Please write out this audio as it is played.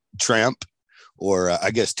Tramp, or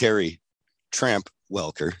I guess Terry Tramp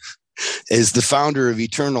Welker, is the founder of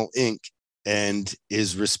Eternal Ink and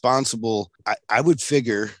is responsible, I would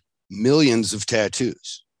figure, millions of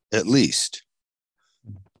tattoos, at least.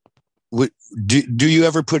 Do you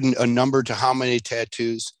ever put a number to how many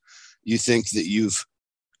tattoos you think that you've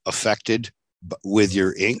affected with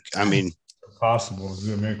your ink? I mean, possible.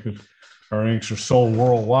 I mean, our inks are sold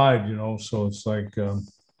worldwide, so it's like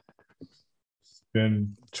it's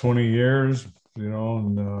been 20 years,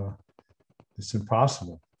 and it's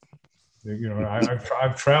impossible.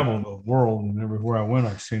 I've traveled the world, and everywhere I went,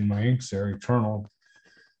 I've seen my inks there, Eternal.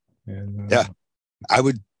 And yeah, I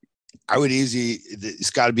would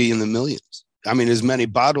it's got to be in the millions. I mean, as many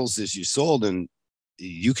bottles as you sold, and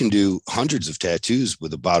you can do hundreds of tattoos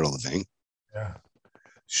with a bottle of ink. Yeah.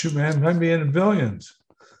 Shoot, man, might be in the billions.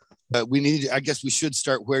 I guess we should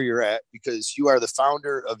start where you're at, because you are the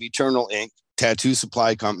founder of Eternal Ink Tattoo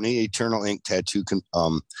Supply Company, Eternal Ink Tattoo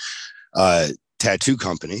Tattoo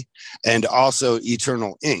Company, and also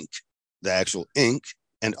Eternal Ink, the actual ink,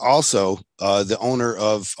 and also the owner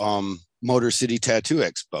of Motor City Tattoo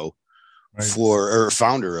Expo, right, or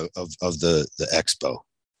founder of the expo.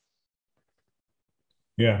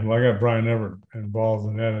 Yeah, well, I got Brian Everett involved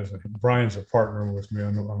in that. Brian's a partner with me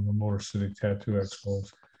on the Motor City Tattoo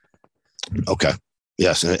Expos. Okay.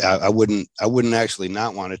 Yes, I wouldn't actually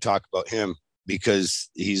not want to talk about him,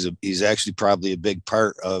 because he's actually probably a big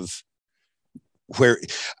part of where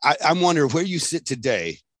I'm wondering where you sit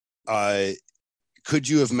today. Could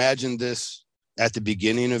you have imagined this at the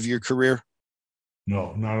beginning of your career?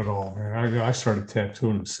 No, not at all, man. I started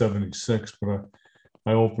tattooing in '76, but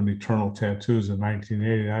I opened Eternal Tattoos in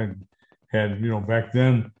 1980. I had, back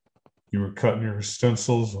then, you were cutting your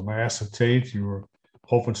stencils on acetate. You were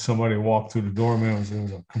hoping somebody walked through the door, man. It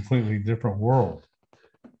was a completely different world.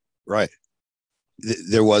 Right.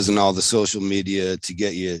 There wasn't all the social media to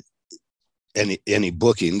get you any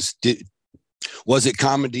bookings. Was it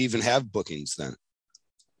common to even have bookings then?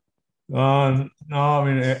 No, I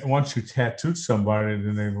mean, once you tattooed somebody,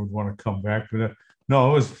 then they would want to come back. But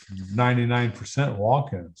no, it was 99%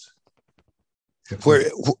 walk-ins.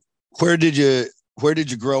 Where did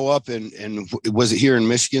you grow up, and was it here in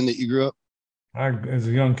Michigan that you grew up? As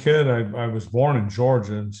a young kid, I was born in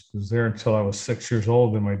Georgia and was there until I was 6 years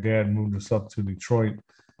old. Then my dad moved us up to Detroit.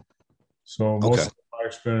 So most of my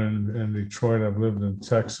life's been in Detroit. I've lived in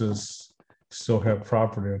Texas, still have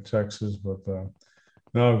property in Texas, but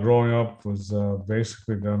no, growing up was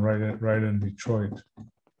basically done right in Detroit.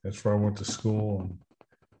 That's where I went to school.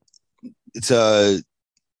 It's a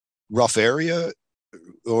rough area,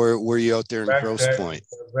 or were you out there in Grosse Pointe?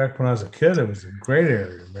 Back when I was a kid, it was a great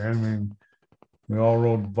area, man. I mean, we all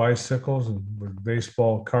rode bicycles and with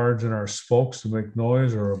baseball cards in our spokes to make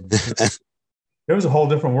noise. It was a whole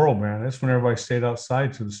different world, man. That's when everybody stayed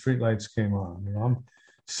outside till the streetlights came on. I'm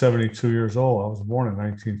 72 years old. I was born in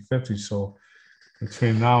 1950, so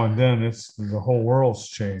between now and then, the whole world's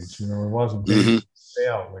changed. It wasn't dangerous to stay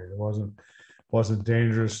out late. It wasn't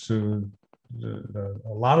dangerous to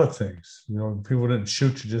a lot of things. People didn't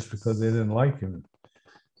shoot you just because they didn't like you.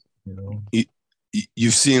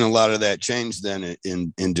 You've seen a lot of that change then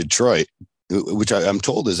in Detroit, which I'm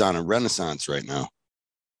told is on a renaissance right now.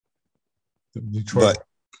 Detroit.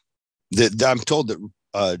 But I'm told that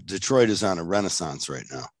Detroit is on a renaissance right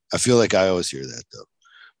now. I feel like I always hear that though.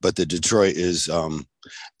 But the Detroit is one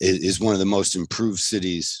of the most improved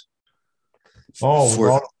cities. Yeah.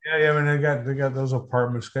 I mean, they got those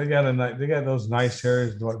apartments. They got those nice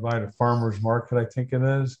areas by the farmers market, I think it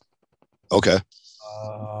is. Okay.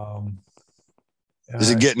 Is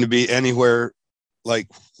it getting to be anywhere like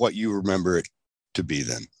what you remember it to be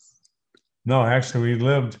then? No, actually,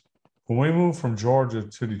 when we moved from Georgia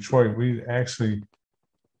to Detroit, we actually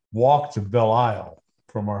walked to Belle Isle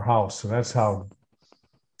from our house. So that's how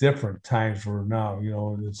different times were now.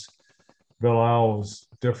 Belle Isle was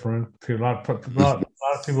different. A lot of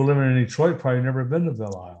people living in Detroit probably never been to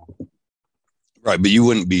Belle Isle. Right, but you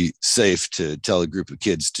wouldn't be safe to tell a group of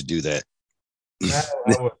kids to do that.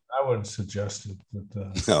 I wouldn't suggest it. But,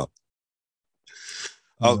 no.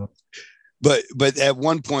 But at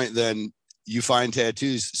one point, then you find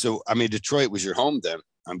tattoos. So I mean, Detroit was your home then,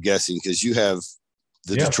 I'm guessing, because you have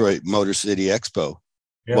the Detroit Motor City Expo.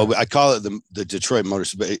 Yeah. Well, I call it the Detroit Motor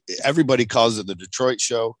City. Everybody calls it the Detroit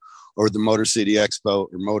Show or the Motor City Expo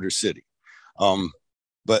or Motor City.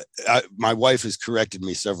 But my wife has corrected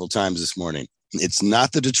me several times this morning. It's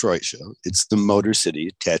not the Detroit Show. It's the Motor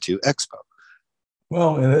City Tattoo Expo.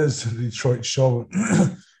 Well, it is the Detroit Show.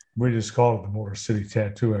 We just call it the Motor City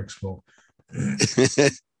Tattoo Expo.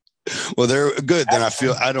 Well, they're good. Then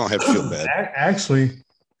I don't have to feel bad. Actually,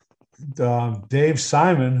 Dave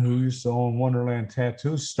Simon, who used to own Wonderland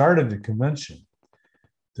Tattoos, started the convention.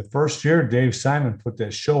 The first year Dave Simon put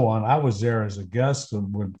that show on, I was there as a guest.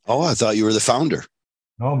 I thought you were the founder.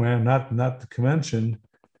 No, man, not the convention.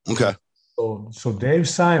 Okay. So Dave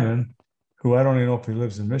Simon, who I don't even know if he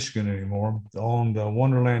lives in Michigan anymore, owned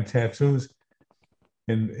Wonderland Tattoos.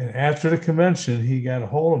 And after the convention, he got a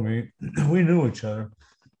hold of me. We knew each other.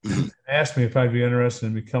 Asked me if I'd be interested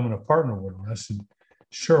in becoming a partner with him. I said,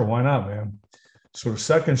 sure, why not, man? So the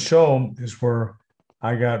second show is where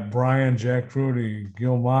I got Brian, Jack Rudy,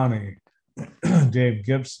 Gil Monty, Dave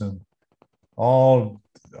Gibson, all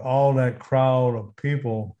that crowd of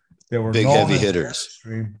people that were big heavy hitters.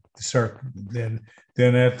 Then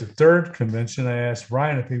at the third convention, I asked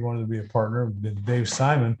Brian if he wanted to be a partner. Then Dave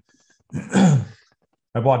Simon.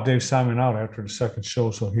 I bought Dave Simon out after the second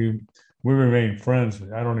show, so we remained friends.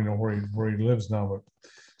 I don't even know where he lives now, but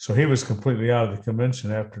so he was completely out of the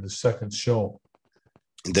convention after the second show.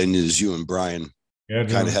 And then it was you and Brian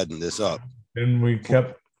kind of heading this up. Then we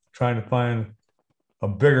kept trying to find a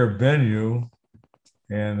bigger venue,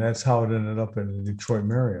 and that's how it ended up in the Detroit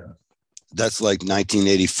Marriott. That's like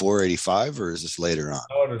 1984, 85, or is this later on?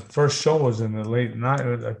 Oh, the first show was in the late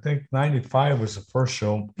 90s. I think 95 was the first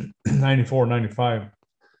show, 94, 95.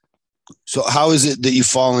 So how is it that you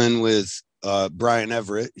fall in with Brian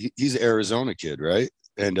Everett? He's an Arizona kid, right?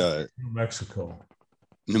 And New Mexico.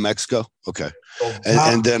 New Mexico? Okay. So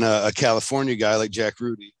and then a California guy like Jack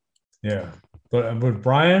Rudy. Yeah. But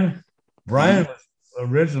Brian was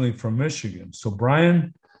originally from Michigan. So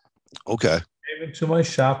Brian came into my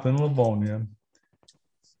shop in Livonia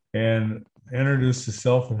and introduced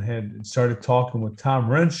himself and had started talking with Tom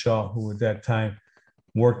Renshaw, who at that time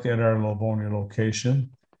worked at our Livonia location.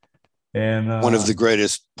 And one of the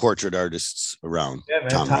greatest portrait artists around, yeah, man,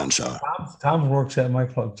 Tom Renshaw. Tom works at my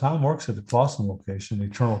club. Tom works at the Clausen location, the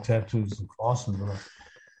Eternal Tattoos in Clausen.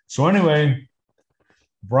 So anyway,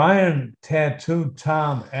 Brian tattooed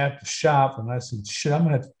Tom at the shop, and I said, "Shit, I'm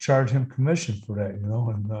gonna have to charge him commission for that,"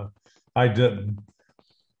 And I didn't.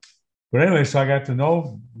 But anyway, so I got to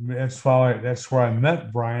know. That's where I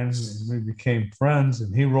met Brian, and we became friends.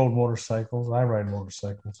 And he rode motorcycles. I ride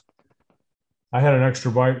motorcycles. I had an extra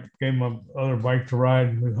bike, gave him my other bike to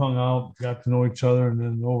ride. We hung out, got to know each other, and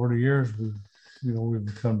then over the years, we've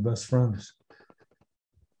become best friends.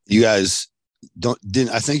 You guys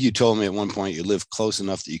didn't? I think you told me at one point you live close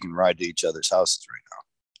enough that you can ride to each other's houses right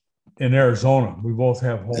now. In Arizona, we both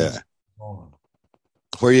have homes. Yeah.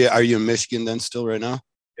 Where are you in Michigan then? Still right now?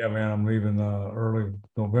 Yeah, man. I'm leaving early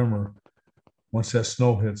November. Once that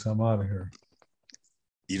snow hits, I'm out of here.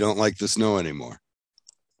 You don't like the snow anymore?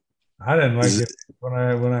 I didn't like it when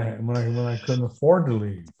I couldn't afford to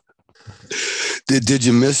leave. Did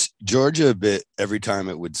you miss Georgia a bit every time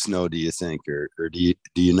it would snow, do you think? Or do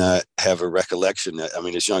you not have a recollection that, I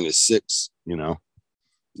mean, as young as 6,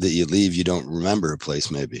 that you leave, you don't remember a place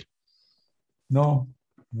maybe? No,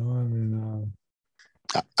 I mean,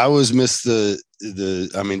 I always miss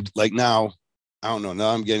I mean, like now, I don't know. Now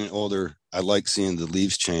I'm getting older. I like seeing the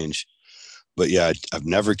leaves change, but yeah, I've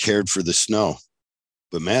never cared for the snow.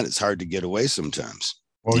 But man, it's hard to get away sometimes.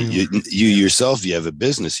 Well, you yourself, you have a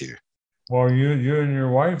business here. Well, you and your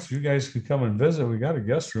wife, you guys can come and visit. We got a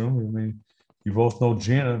guest room. I mean, you both know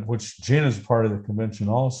Gina, which Gina's part of the convention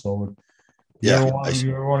also. But you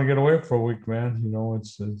ever want to get away for a week, man?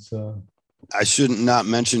 It's. I shouldn't not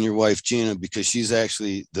mention your wife, Gina, because she's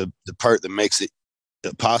actually the part that makes it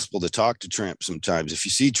possible to talk to Tramp sometimes. If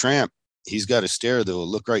you see Tramp, he's got a stare that will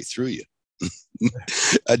look right through you.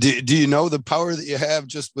 Do you know the power that you have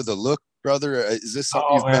just with a look, brother? Is this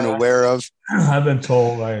something you've been aware of? I've been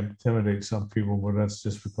told I intimidate some people, but that's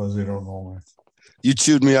just because they don't know me. You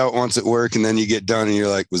chewed me out once at work, and then you get done, and you're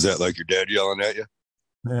like, "Was that like your dad yelling at you?"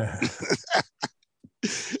 Yeah.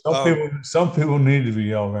 Some people need to be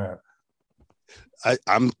yelled at.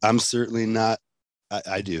 I'm certainly not.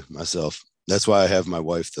 I do myself. That's why I have my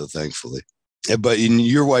wife, though, thankfully. But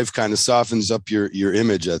your wife kind of softens up your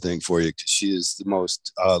image, I think, for you, because she is the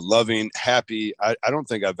most loving, happy. I don't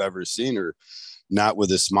think I've ever seen her not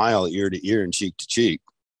with a smile ear to ear and cheek to cheek.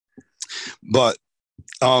 But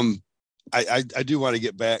I do want to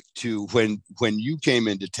get back to when you came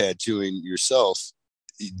into tattooing yourself.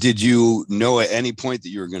 Did you know at any point that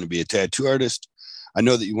you were going to be a tattoo artist? I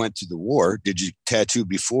know that you went to the war. Did you tattoo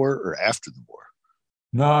before or after the war?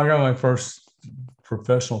 No, I got my first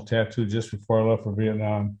professional tattoo just before I left for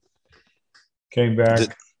Vietnam. Came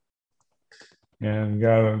back and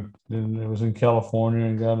it was in California,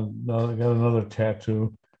 and got another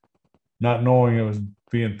tattoo, not knowing it was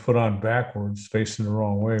being put on backwards, facing the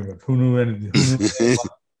wrong way. But who knew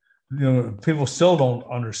people still don't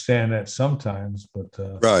understand that sometimes,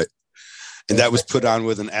 but right. And that was put on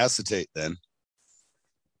with an acetate then.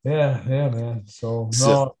 Yeah, man. So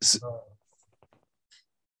So,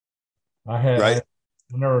 no, I right.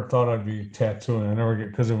 never thought I'd be tattooing. I never get,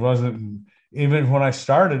 because it wasn't, even when I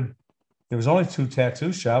started, there was only two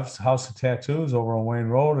tattoo shops, House of Tattoos over on Wayne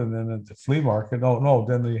Road, and then at the flea market. No,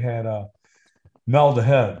 then they had Mel the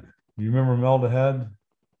Head. You remember Mel the Head?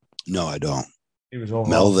 No, I don't. He was over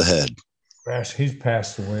Mel on the Head. Crash. He's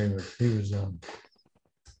passed away, but he was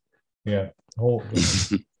yeah, whole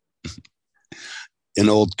An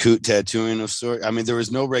old coot tattooing of sort. I mean, there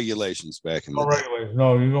was no regulations back in the day. regulators.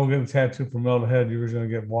 No, you don't get a tattoo from Mel the Head, you were going to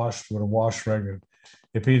get washed with a wash regular.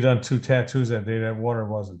 If he'd done two tattoos that day, that water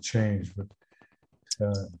wasn't changed. But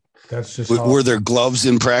that's just how. Were there gloves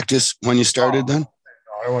in practice when you started then? No,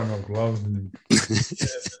 there wasn't no gloves.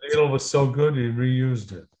 The needle was so good, he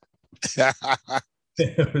reused it.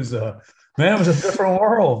 It was man, it was a different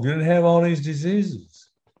world. You didn't have all these diseases.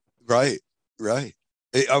 Right.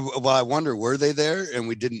 Well, I wonder, were they there and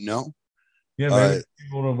we didn't know? Yeah, maybe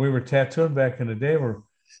people that we were tattooing back in the day were a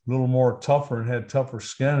little more tougher and had tougher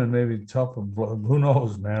skin and maybe tougher. Who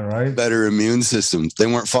knows, man? Right? Better immune systems. They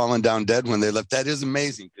weren't falling down dead when they left. That is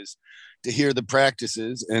amazing, because to hear the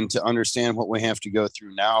practices and to understand what we have to go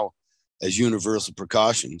through now as universal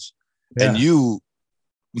precautions, and you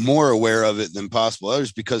more aware of it than possible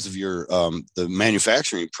others because of your the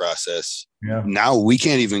manufacturing process. Yeah. Now we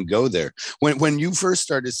can't even go there. When you first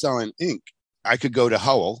started selling ink, I could go to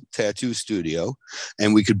Howell Tattoo Studio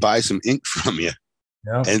and we could buy some ink from you.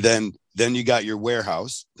 Yeah. And then you got your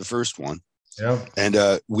warehouse, the first one. Yeah. And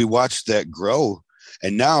we watched that grow.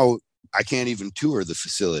 And now I can't even tour the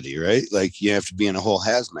facility, right? Like you have to be in a whole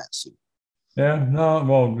hazmat suit. Yeah, no,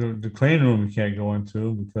 well, the clean room you can't go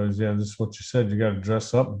into because, this is what you said. You got to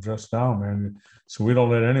dress up and dress down, man. So we don't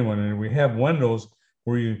let anyone in. We have windows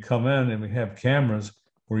where you can come in, and we have cameras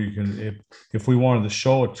where you can, if we wanted to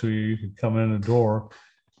show it to you, you could come in the door.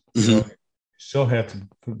 You still have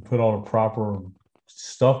to put all the proper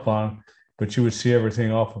stuff on, but you would see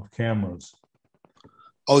everything off of cameras.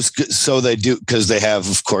 Oh, so they do, because they have,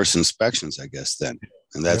 of course, inspections, I guess, then.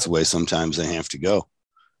 And that's the way sometimes they have to go.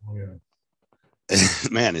 Oh, yeah.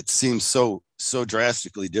 Man, it seems so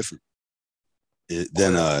drastically different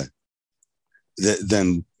than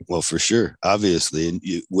well, for sure, obviously. And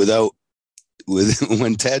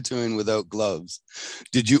when tattooing without gloves,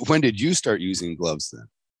 when did you start using gloves then?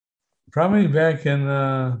 Probably back in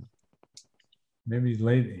maybe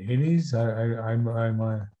late 80s.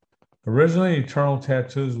 I'm originally Eternal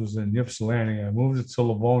Tattoos was in Ypsilanti. I moved it to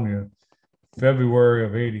Livonia February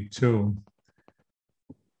of 82.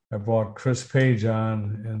 I brought Chris Page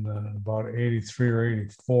on in about 83 or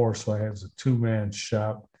 84. So I had a two-man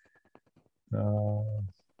shop.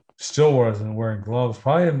 Still wasn't wearing gloves.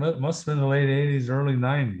 Probably it must have been the late 80s, early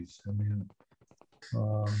 90s. I mean,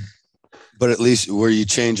 but at least were you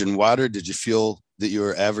changing water? Did you feel that you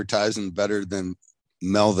were advertising better than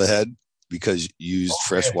Mel the Head because you used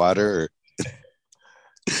fresh water?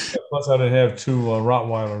 Plus, I didn't have two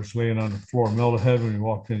Rottweilers laying on the floor. Mel the Head, when you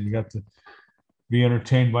walked in, you got to be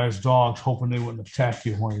entertained by his dogs, hoping they wouldn't attack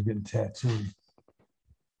you when you're getting tattooed.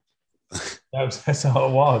 That's how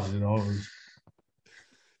it was,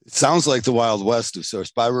 It sounds like the Wild West of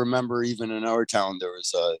sorts. But I remember even in our town, there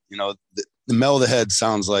was, the Mel the Head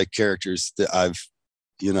sounds like characters that I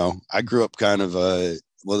grew up kind of,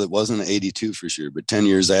 well, it wasn't 82 for sure, but 10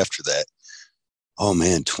 years after that. Oh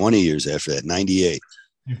man, 20 years after that, 98.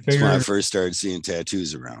 That's when I first started seeing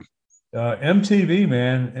tattoos around. MTV,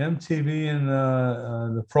 man, MTV and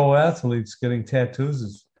the pro athletes getting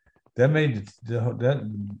tattoos that made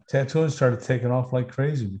that tattooing started taking off like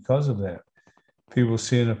crazy because of that. People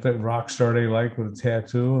seeing a rock star they like with a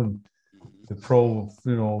tattoo, and the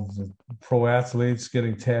pro athletes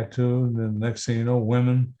getting tattooed, and then next thing you know,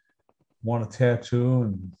 women want a tattoo.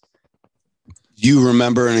 And you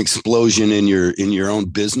remember an explosion in your own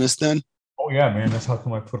business then? Oh yeah, man. That's how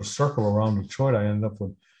come I put a circle around Detroit. I ended up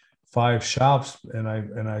with 5 shops, and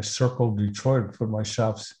I circled Detroit, put my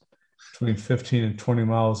shops between 15 and 20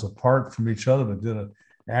 miles apart from each other, but did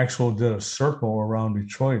a circle around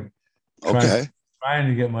Detroit. Trying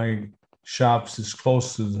to get my shops as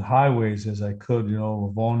close to the highways as I could,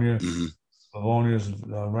 Livonia. Livonia's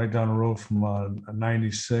right down the road from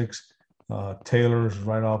 96. Taylor's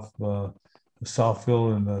right off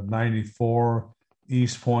Southfield and 94.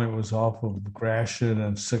 East Point was off of Gratiot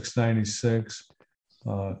and 696.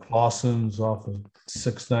 Clawson's off of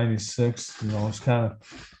 696. It's kind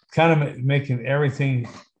of making everything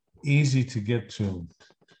easy to get to.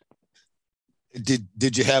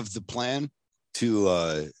 Did you have the plan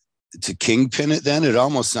to to kingpin it, then it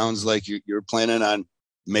almost sounds like you're planning on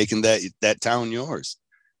making that town yours.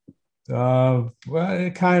 Well,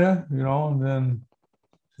 it kind of, and then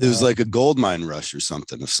it was like a gold mine rush or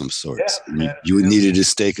something of some sorts. Yeah, you needed to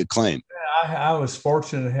stake a claim. I was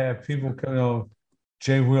fortunate to have people,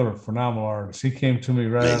 Jay Wheeler, phenomenal artist. He came to me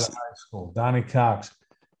right out of high school. Donnie Cox,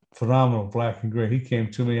 phenomenal black and gray. He came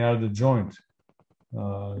to me out of the joint.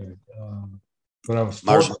 But I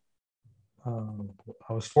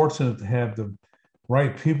was fortunate to have the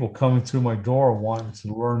right people coming through my door wanting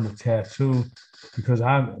to learn the tattoo, because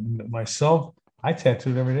I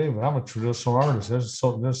tattooed every day, but I'm a traditional artist. There's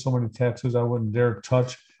so many tattoos I wouldn't dare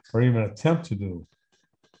touch or even attempt to do.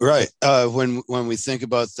 Right. When we think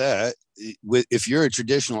about that, if you're a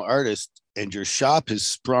traditional artist and your shop has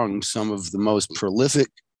sprung some of the most prolific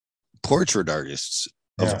portrait artists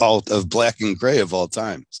of black and gray of all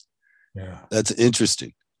times. Yeah, that's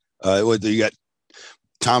interesting. You got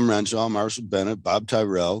Tom Renshaw, Marshall Bennett, Bob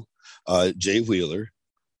Tyrell, Jay Wheeler,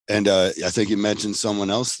 and I think you mentioned someone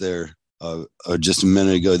else there just a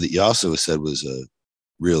minute ago that you also said was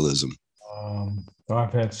realism.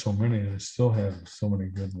 I've had so many, and I still have so many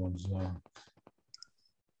good ones.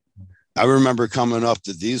 I remember coming up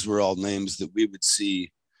that these were all names that we would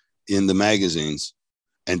see in the magazines,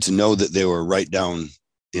 and to know that they were right down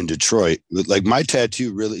in Detroit. Like my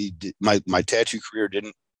tattoo my tattoo career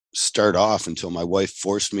didn't start off until my wife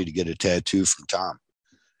forced me to get a tattoo from Tom,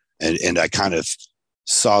 and I kind of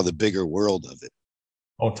saw the bigger world of it.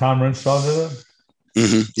 Oh, Tom Renshaw did it?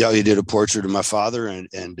 Mm-hmm. Yeah, he did a portrait of my father, and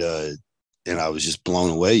I was just blown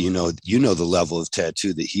away. You know the level of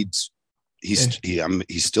tattoo that he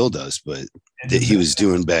still does, but that he was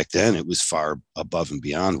doing back then, it was far above and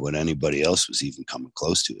beyond what anybody else was even coming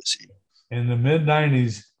close to, it seemed. In the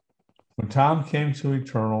mid-90s, when Tom came to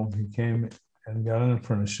Eternal, he came and got an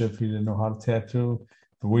apprenticeship. He didn't know how to tattoo,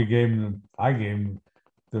 but I gave him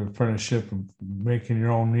the apprenticeship of making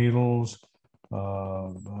your own needles,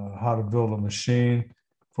 how to build a machine.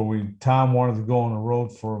 Tom wanted to go on the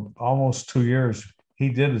road for almost 2 years. He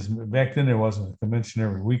did back then there wasn't a convention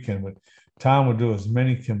every weekend, but Tom would do as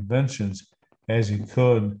many conventions as he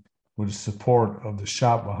could with the support of the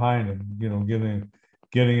shop behind him,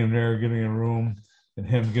 getting him there, getting a room, and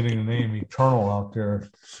him getting the name Eternal out there,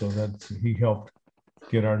 so that he helped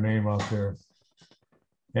get our name out there.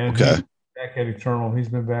 And he's back at Eternal. He's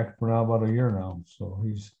been back for now about a year now. So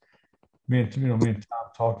me and Tom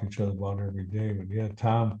talk to each other about it every day. But yeah,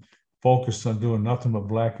 Tom focused on doing nothing but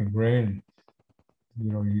black and gray, and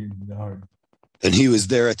and he was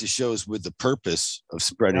there at the shows with the purpose of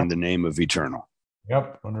spreading the name of Eternal.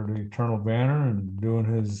 Yep, under the Eternal banner, and doing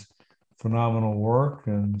his phenomenal work,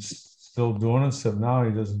 and still doing it. Except now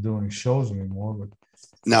he doesn't do any shows anymore. But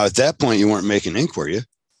now at that point, you weren't making ink, were you?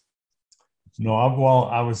 No,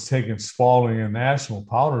 I was taking Spalding and National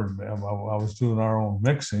powder. I was doing our own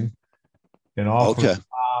mixing, and offering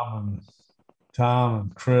Tom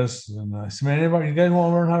and Chris, and I said, "Man, you guys want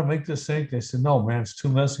to learn how to make this ink?" They said, "No, man, it's too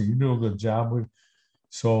messy. You do a good job."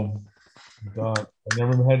 So I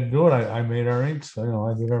never had to do it. I made our inks.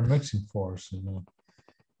 I did our mixing for us, and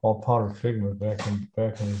all powder pigment back in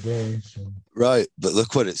the day. So. Right, but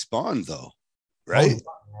look what it spawned, though. Right?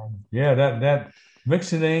 Oh, yeah, that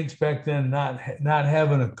mixing inks back then, not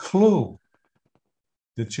having a clue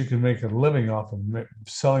that you can make a living off of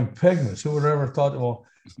selling pigments. Who would have ever thought? Well,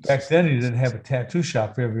 back then you didn't have a tattoo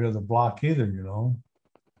shop every other block either,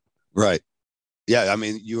 Right. Yeah, I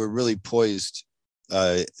mean, you were really poised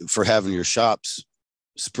for having your shops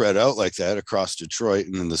spread out like that across Detroit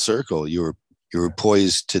and in the circle. You were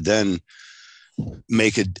poised to then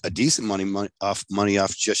make a decent money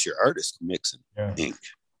off just your artist mixing ink.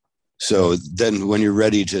 So then when you're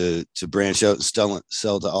ready to branch out and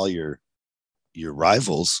sell to all your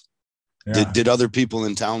rivals, did other people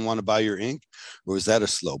in town want to buy your ink, or was that a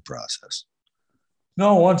slow process?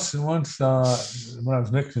 No, once when I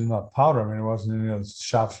was mixing my powder, I mean, there wasn't any other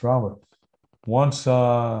shops around, but once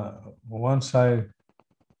I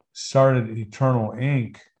started Eternal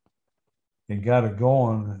Ink and got it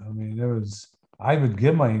going, I mean, I would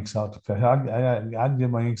give my inks out to I'd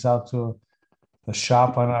give my inks out to a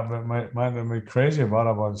shop I might have been crazy about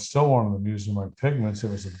it, but I still wanted them using my pigments.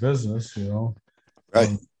 It was a business,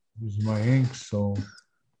 right? Using my inks, so.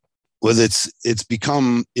 Well, it's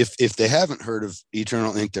become, if they haven't heard of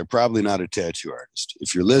Eternal Ink, they're probably not a tattoo artist.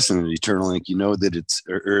 If you're listening to Eternal Ink, you know that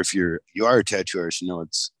or if you are a tattoo artist,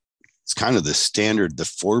 it's kind of the standard, the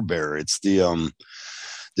forebearer. It's the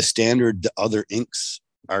standard the other inks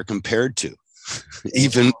are compared to.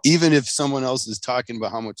 even if someone else is talking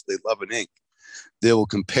about how much they love an ink, they will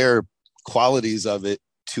compare qualities of it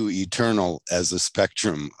to Eternal as a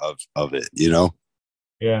spectrum of it,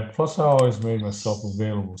 Yeah. Plus, I always made myself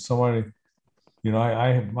available. Somebody,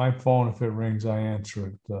 I my phone, if it rings, I answer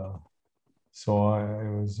it. So I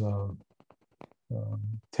was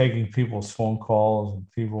taking people's phone calls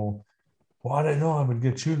and people. Well, I didn't know I would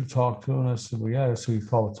get you to talk to, and I said, "Well, yeah, that's who you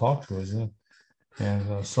call to talk to, isn't it?"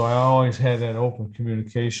 And so I always had that open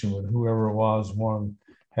communication with whoever it was, one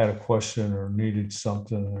had a question or needed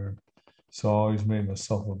something, or so I always made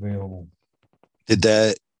myself available. Did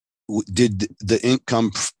the ink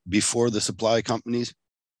come before the supply companies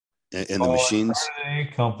and the machines? I started an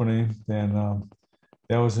ink company, and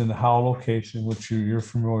that was in the Howell location, which you're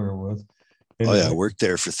familiar with. Oh yeah, I worked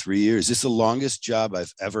there for 3 years. It's the longest job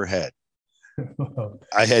I've ever had.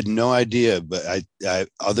 I had no idea, but I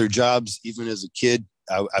other jobs, even as a kid,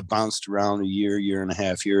 I bounced around a year and a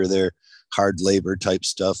half here or there, hard labor type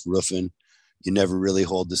stuff, roofing. You never really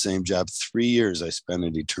hold the same job. 3 years I spent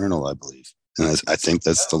at Eternal, I believe, and I think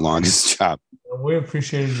that's the longest job. We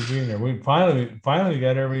appreciated you being there. We finally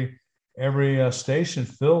got every station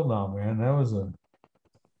filled now, man. That was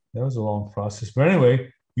a long process, but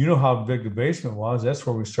anyway, you know how big the basement was. That's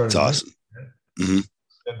where we started. It's awesome. Mm-hmm.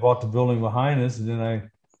 I bought the building behind us, and then I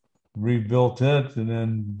rebuilt it, and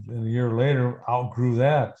then a year later outgrew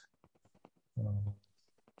that.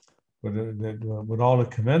 With all the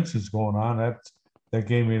conventions going on, that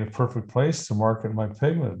gave me the perfect place to market my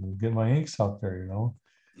pigment and get my inks out there.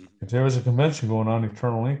 If there was a convention going on,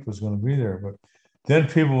 Eternal Ink was going to be there. But then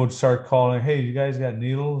people would start calling, "Hey, you guys got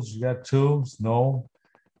needles? You got tubes?" No.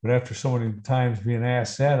 But after so many times being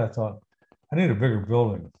asked that, I thought I need a bigger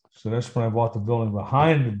building. So that's when I bought the building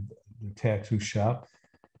behind the tattoo shop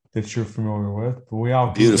that you're familiar with. But we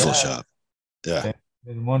outgrew beautiful that. Shop. Yeah.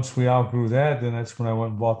 And once we outgrew that, then that's when I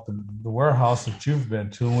went and bought the warehouse that you've been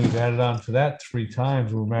to. And we've added on to that 3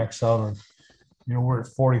 times. We're maxed out on, we're at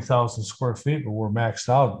 40,000 square feet, but we're maxed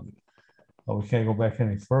out. We can't go back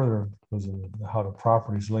any further because of how the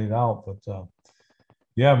property's laid out. But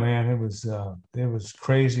yeah, man, it was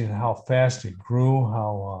crazy and how fast it grew.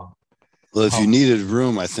 Well, if you needed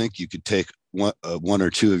room, I think you could take one or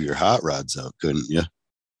two of your hot rods out, couldn't you?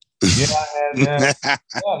 Yeah,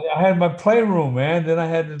 I had my playroom, man. Then I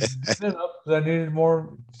had to sit up because I needed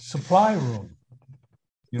more supply room.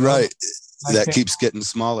 Right. That keeps getting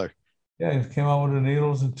smaller. Yeah, it came out with the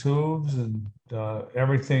needles and tubes and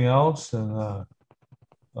everything else. And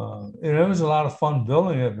it was a lot of fun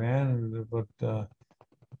building it, man. But,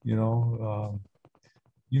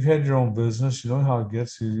 you've had your own business. You know how it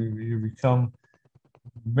gets. You become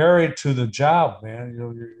married to the job, man.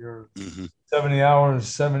 You're 70 hours,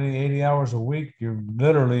 70, 80 hours a week. You're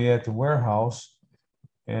literally at the warehouse.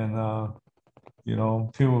 And,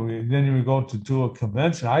 people, then you would go to do a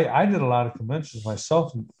convention. I did a lot of conventions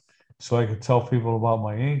myself so I could tell people about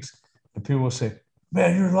my inks. And people would say,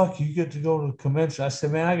 "Man, you're lucky you get to go to a convention." I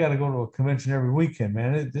said, "Man, I got to go to a convention every weekend,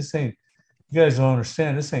 man. This ain't, you guys don't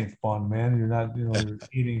understand. This ain't fun, man. You're not, you're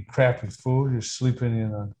eating crappy food. You're sleeping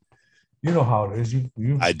in a, you know how it is.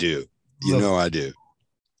 I do. I do.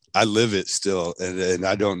 I live it still, and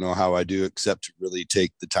I don't know how I do except to really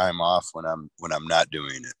take the time off when I'm not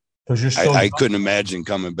doing it. Because you're still, I couldn't imagine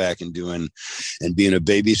coming back and being a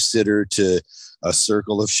babysitter to a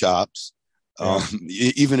circle of shops,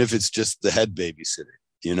 even if it's just the head babysitter,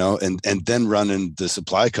 and then running the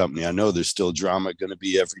supply company. I know there's still drama going to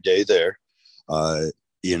be every day there.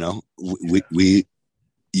 You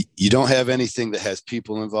don't have anything that has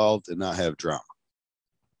people involved and not have drama.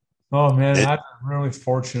 Oh man, I'm really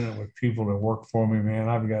fortunate with people that work for me, man.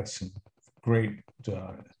 I've got some great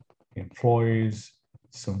employees,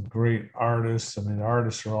 some great artists. I mean, the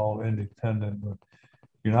artists are all independent, but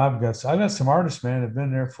I've got some artists, man, that have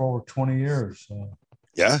been there for over 20 years.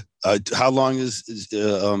 Yeah. How long has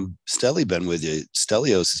Stelly been with you?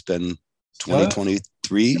 Stelios has been 20,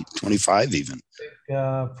 23, 25 even.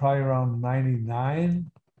 I think, probably around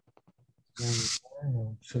 99.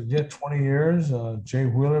 So yeah, 20 years. Jay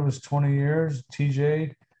Wheeler was 20 years.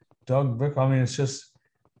 TJ, Doug Vick. I mean, it's just,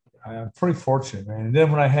 I'm pretty fortunate, man. And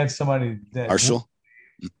then when I had somebody that Marshall,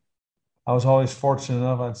 I was always fortunate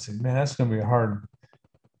enough. I'd say, man, that's going to be a hard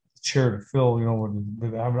chair to fill,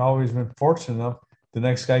 but I've always been fortunate enough. The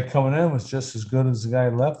next guy coming in was just as good as the guy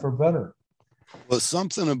left or better. Well,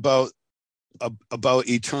 something about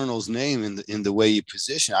Eternal's name in the way you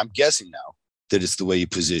position. I'm guessing now that it's the way you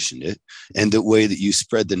positioned it and the way that you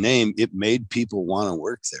spread the name. It made people want to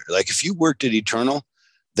work there. Like if you worked at Eternal,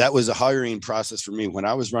 that was a hiring process for me. When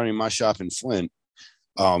I was running my shop in Flint,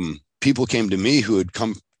 people came to me who had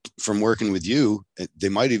come from working with you. They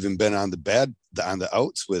might even been on the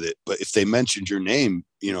outs with it, but if they mentioned your name,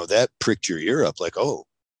 that pricked your ear up like, oh,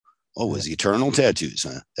 Oh, it was Eternal Tattoos,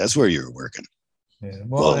 huh? That's where you were working. Yeah.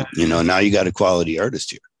 Well, now you got a quality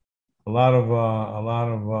artist here. A lot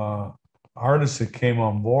of artists that came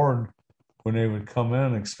on board when they would come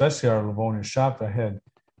in, especially our Livonia shop.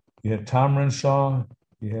 You had Tom Renshaw,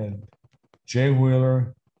 you had Jay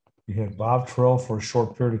Wheeler, you had Bob Terrell for a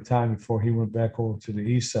short period of time before he went back over to the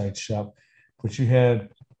East Side shop. But you had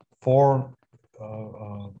about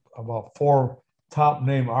four top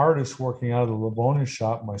name artists working out of the Livonia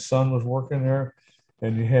shop. My son was working there,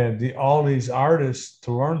 and you had all these artists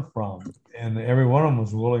to learn from, and every one of them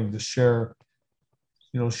was willing to share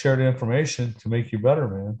the information to make you better,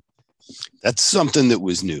 man. That's something that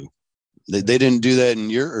was new. They didn't do that in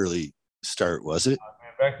your early start, was it?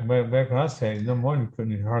 Back when I was tattooing, number one, you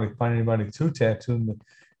couldn't hardly find anybody to tattoo them.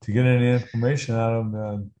 To get any information out of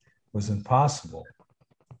them was impossible.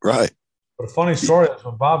 Right. But a funny story is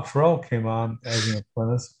when Bob Terrell came on as an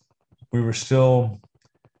apprentice, we were still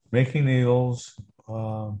making needles,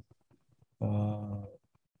 doing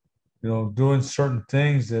certain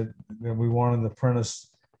things that we wanted the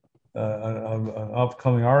apprentice, an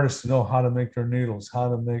upcoming artist, to know how to make their needles, how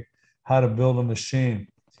to build a machine.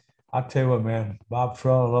 I'll tell you what, man, Bob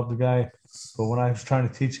Terrell, I love the guy, but when I was trying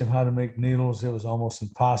to teach him how to make needles, it was almost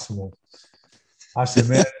impossible. I said,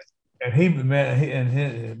 man,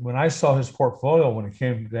 when I saw his portfolio, when he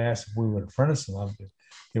came to ask if we would apprentice him,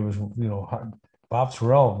 it was, Bob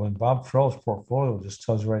Terrell. When Bob Terrell's portfolio just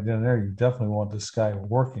tells you right down there, you definitely want this guy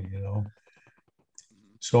working,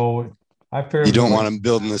 So I figured you don't want him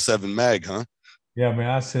building the 7 mag, huh? Yeah, man.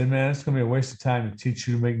 I said, man, it's gonna be a waste of time to teach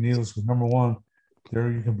you to make needles. Because number one,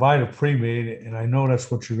 there you can buy the pre-made, and I know that's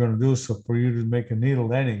what you're gonna do. So for you to make a needle,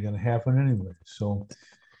 that ain't gonna happen anyway. So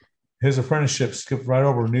his apprenticeship skipped right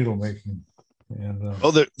over needle making. And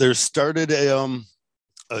there started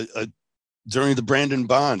during the Brandon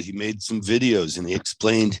Bond, he made some videos and he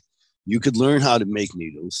explained you could learn how to make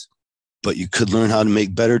needles, but you could learn how to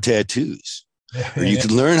make better tattoos. Or you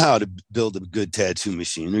could learn how to build a good tattoo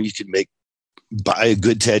machine, or you could buy a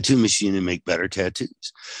good tattoo machine and make better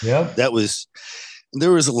tattoos. Yeah.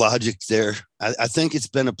 There was a logic there. I think it's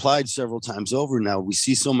been applied several times over now. We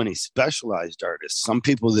see so many specialized artists, some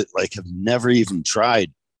people that have never even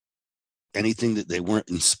tried anything that they weren't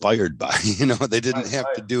inspired by. They didn't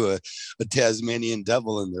have to do a Tasmanian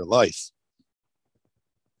devil in their life.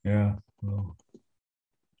 Yeah. Well,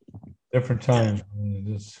 different times.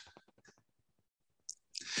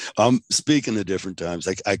 Yeah. Speaking of different times,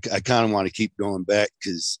 I kind of want to keep going back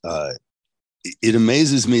because it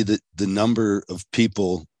amazes me that the number of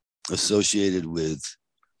people associated with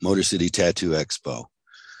Motor City Tattoo Expo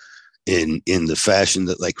in the fashion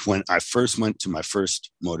that, when I first went to my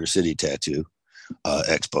first Motor City Tattoo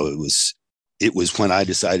Expo, it was when I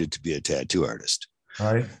decided to be a tattoo artist.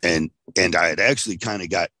 Right. And I had actually kind of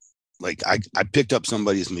got I picked up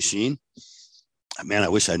somebody's machine. Man, I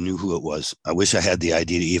wish I knew who it was. I wish I had the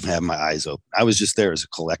idea to even have my eyes open. I was just there as a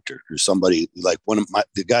collector or somebody,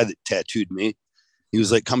 the guy that tattooed me. He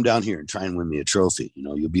was like, come down here and try and win me a trophy.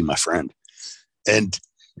 You'll be my friend. And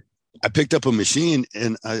I picked up a machine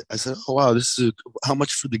and I said, oh, wow, how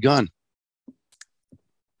much for the gun?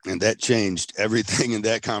 And that changed everything in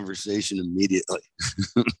that conversation immediately.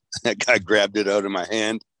 That guy grabbed it out of my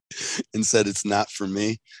hand and said, it's not for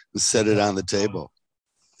me, and set it on the table.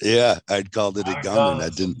 Yeah, I'd called it a gun and I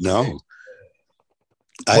didn't know.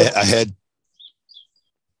 I had.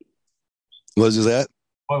 What was that?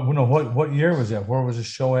 What year was that? Where was the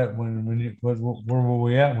show at where were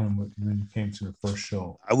we at when you came to the first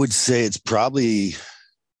show? I would say it's probably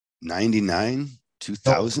 99,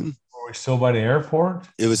 2000. Were we still by the airport?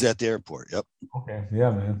 It was at the airport. Yep. Okay. Yeah,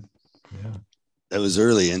 man. Yeah. That was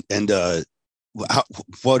early. And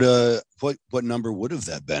what number would have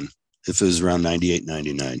that been if it was around 98,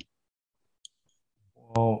 99?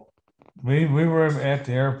 Well, we were at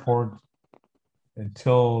the airport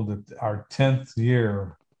until our 10th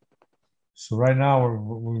year. So right now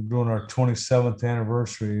we're doing our 27th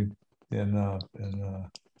anniversary in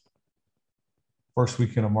first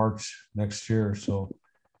weekend of March next year. So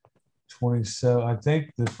 27, I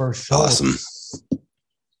think the first show. Awesome.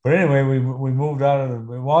 But anyway, we moved out of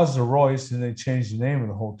it was the Royce, and they changed the name of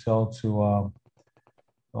the hotel to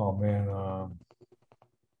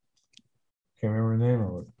can't remember the name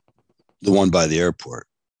of it. The one by the airport.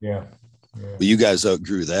 Yeah. But you guys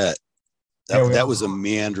outgrew that. That was a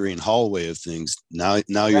meandering hallway of things. Now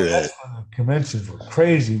you're at it. Conventions were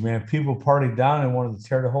crazy, man. People partied down and wanted to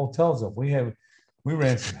tear the hotels up. We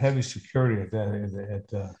ran some heavy security at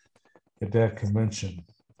that convention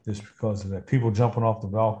just because of that. People jumping off the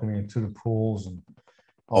balcony into the pools and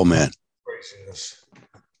oh man, craziness.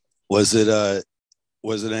 Was it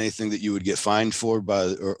Was it anything that you would get fined for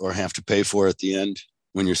or have to pay for at the end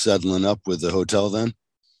when you're settling up with the hotel then?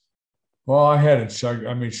 Well, I had it.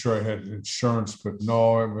 I made sure I had insurance, but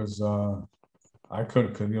no, it was. I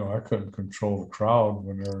couldn't control the crowd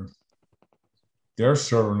when they're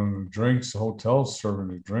serving them the drinks. The hotel's serving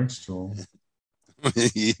the drinks to them.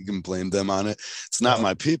 You can blame them on it. It's not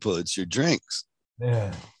my people. It's your drinks.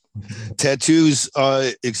 Yeah. Tattoos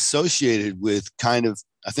associated with kind of,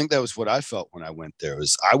 I think that was what I felt when I went there,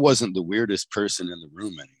 was I wasn't the weirdest person in the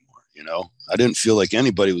room anymore. I didn't feel like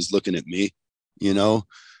anybody was looking at me,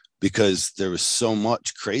 because there was so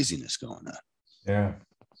much craziness going on. Yeah.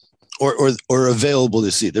 Or available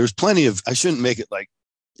to see. There was plenty of, I shouldn't make it like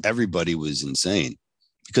everybody was insane,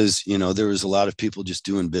 because, there was a lot of people just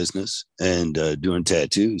doing business and doing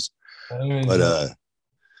tattoos. But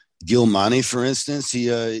Gil Monty, for instance,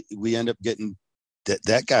 we end up getting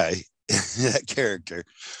that guy, that character.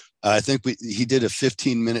 I think he did a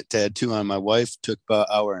 15-minute tattoo on my wife, took about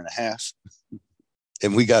an hour and a half,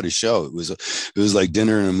 and we got a show. It was like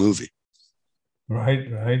dinner and a movie.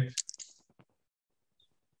 Right.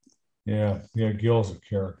 Yeah. Gil's a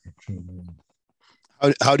character too,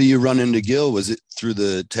 man. How do you run into Gil? Was it through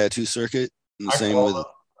the tattoo circuit? I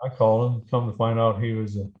called him. Come to find out, he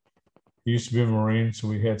used to be a Marine, so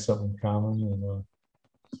we had something in common, and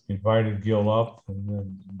invited Gil up, and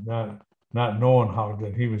then not knowing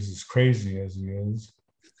that he was as crazy as he is.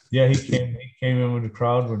 Yeah, he came in with the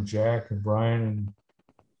crowd with Jack and Brian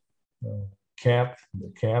and Cap,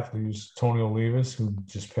 who used Tony Olivas, who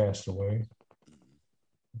just passed away.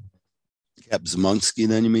 Cap Zmunsky,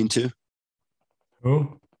 then you mean too?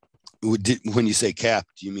 Who? When you say Cap,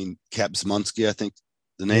 do you mean Cap Zmunsky, I think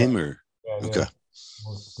the name? Yeah. Or yeah, okay.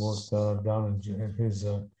 Was down in his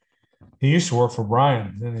he used to work for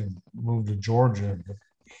Brian, then he moved to Georgia.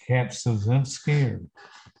 Cap Szynski, or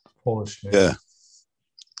Polish name.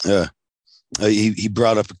 Yeah. He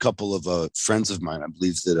brought up a couple of friends of mine. I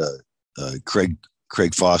believe that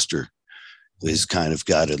Craig Foster is kind of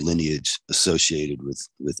got a lineage associated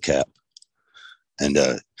with Cap. And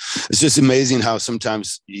it's just amazing how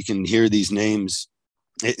sometimes you can hear these names.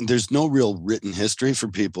 There's no real written history for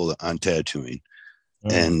people on tattooing.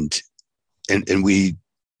 And we,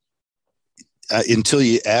 until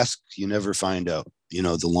you ask, you never find out,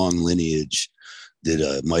 the long lineage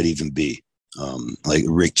that might even be like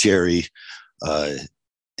Rick Cherry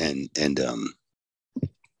and I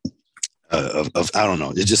don't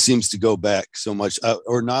know. It just seems to go back so much.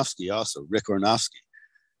 Ornofsky also, Rick Ornofsky.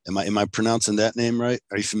 Am I pronouncing that name right?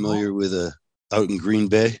 Are you familiar with out in Green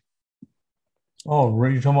Bay? Oh,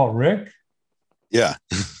 you talking about Rick? Yeah.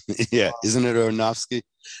 Yeah. Isn't it Ornofsky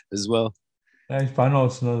as well? I know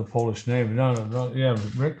it's another Polish name. No. Yeah,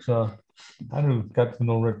 Rick's. I got to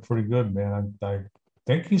know Rick pretty good, man. I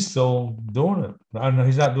think he's still doing it. I know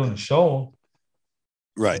he's not doing the show.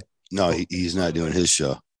 Right. No, he's not doing his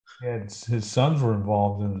show. Yeah, his sons were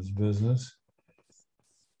involved in his business.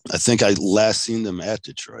 I think I last seen them at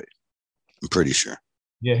Detroit. I'm pretty sure.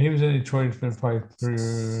 Yeah, he was in Detroit. It's been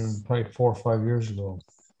probably 4 or 5 years ago.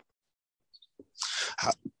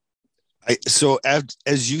 So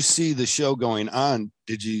as you see the show going on,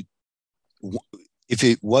 if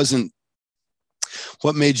it wasn't,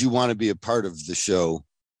 what made you want to be a part of the show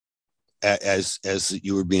as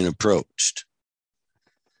you were being approached?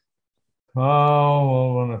 Oh,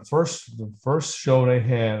 well, when the first show they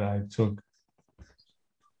had, I took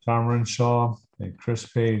Tom Renshaw and Chris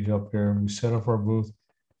Page up there, and we set up our booth.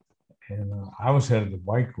 And I was headed to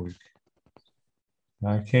Bike Week. And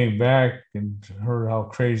I came back and heard how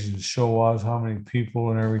crazy the show was, how many people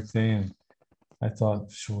and everything. And I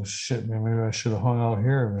thought, well, shit, man, maybe I should have hung out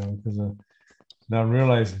here, man, because now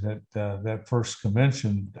realizing that first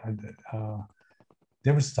convention,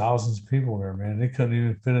 there was thousands of people there, man. They couldn't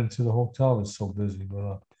even fit into the hotel. It was so busy.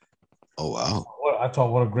 But oh wow! I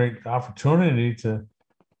thought, what a great opportunity to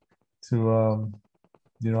I'm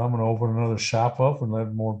going to open another shop up and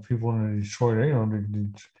let more people in the Detroit area.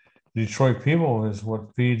 The Detroit people is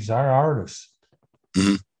what feeds our artists.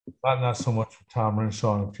 Mm-hmm. Not so much for Tom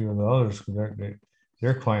Renshaw and a few of the others, because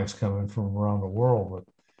their clients come in from around the world. But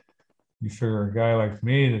you figure a guy like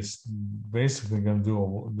me that's basically going to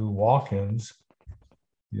do walk-ins,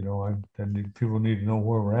 and people need to know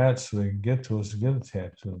where we're at so they can get to us to get a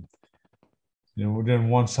tattoo. Then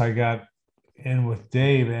once I got in with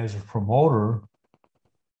Dave as a promoter,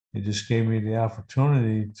 it just gave me the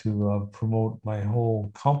opportunity to promote my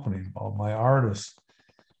whole company, all my artists.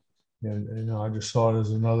 I just saw it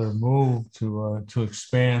as another move to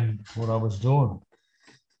expand what I was doing.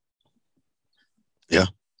 Yeah,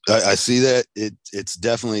 I see that it's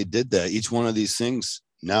definitely did that. Each one of these things,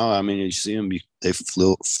 now, I mean, you see them, they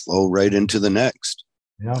flow right into the next.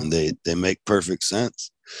 Yeah. And they make perfect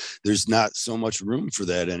sense. There's not so much room for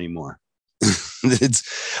that anymore. It's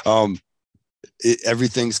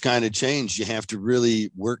everything's kind of changed. You have to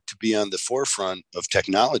really work to be on the forefront of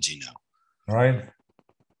technology now. Right.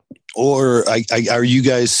 Or are you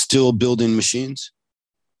guys still building machines?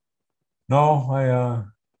 No,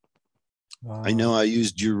 I know I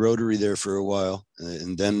used your rotary there for a while,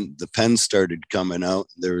 and then the pens started coming out.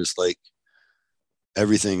 There was like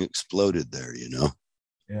everything exploded there, you know.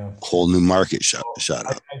 Yeah, a whole new market shot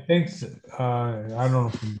up. I think I don't know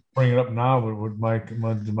if I'm bringing it up now, but with my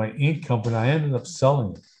ink company, I ended up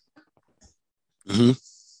selling it. Mm-hmm.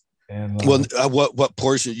 And well, what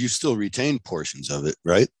portion? You still retain portions of it,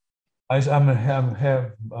 right? I'm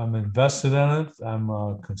invested in it. I'm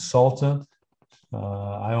a consultant.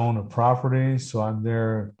 I own a property, so I'm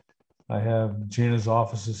there. I have Gina's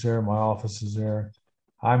office is there. My office is there.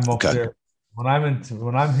 I'm up there when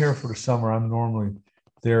I'm here for the summer. I'm normally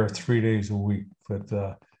there 3 days a week. But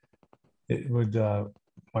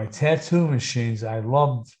my tattoo machines. I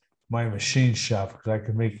loved my machine shop because I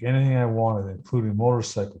could make anything I wanted, including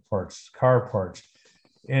motorcycle parts, car parts.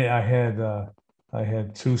 And I had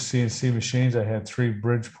 2 CNC machines. I had 3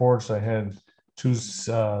 bridge ports. I had two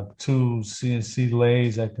CNC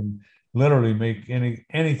lathes. I can literally make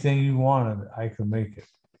anything you wanted. I could make it.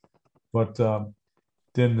 But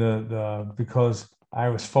then because I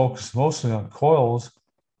was focused mostly on coils,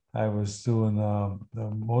 I was doing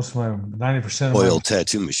most of my 90% of oil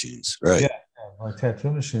tattoo machines, right? Yeah, my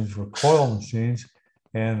tattoo machines were coil machines,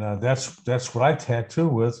 and that's what I tattoo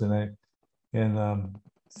with,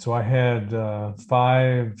 so I had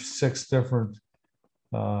 5, 6 different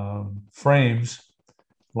frames,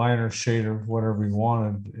 liner, shader, whatever you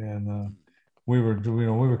wanted, and we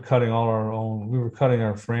were cutting all our own. We were cutting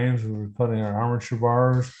our frames. We were cutting our armature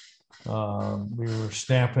bars. We were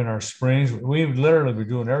stamping our springs. We would literally be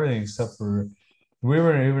doing everything except for we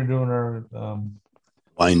weren't even doing our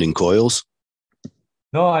winding coils.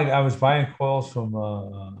 No, I was buying coils from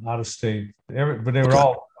out of state. But they were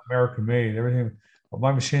all American made. Everything.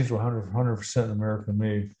 My machines were 100% American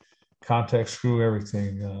made. Contact screw,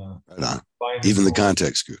 everything. Right on. Even the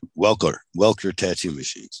contact screw. Welker tattoo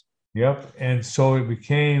machines. Yep. And so it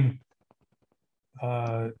became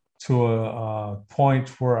to a point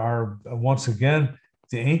where once again,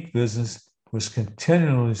 the ink business was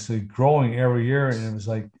continuously growing every year. And it was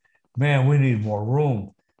like, man, we need more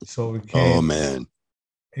room. So it became, oh man,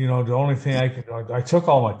 the only thing I took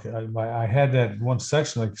all I had that one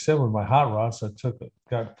section, like you said, with my hot rods. So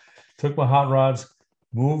I took my hot rods,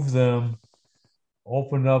 moved them,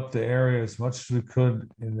 opened up the area as much as we could.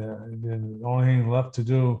 And then the only thing left to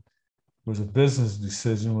do was a business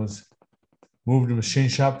decision, was move the machine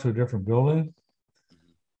shop to a different building.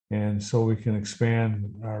 And so we can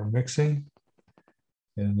expand our mixing.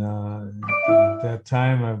 And at that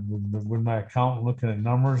time, I with my accountant looking at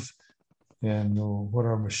numbers and what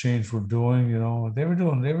our machines were doing, they were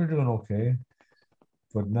doing okay,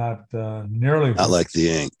 but not nearly. Not like the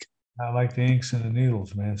ink. Not like the inks and the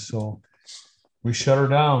needles, man. So we shut her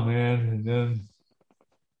down, man. And then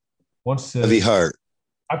once heavy heart.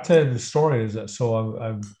 I'll tell you the story is that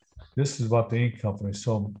this is about the ink company.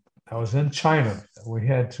 So I was in China. We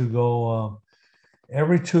had to go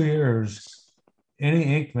every 2 years. Any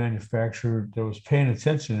ink manufacturer that was paying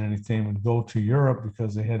attention to anything would go to Europe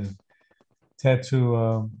because they had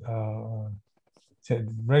tattoo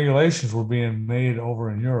regulations were being made over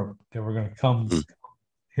in Europe. They were going to come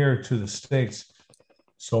here to the States.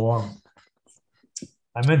 So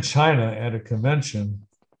I'm in China at a convention.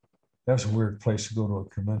 That's a weird place to go to a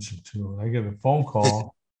convention too. And I get a phone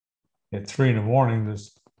call at 3 a.m.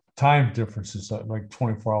 There's time differences, like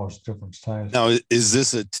 24 hours difference time. Now, is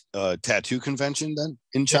this a tattoo convention then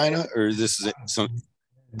in China, or this is some?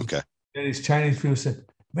 Okay. And these Chinese people said,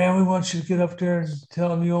 "Man, we want you to get up there and tell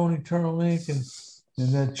them you own Eternal Ink and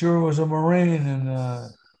that you was a Marine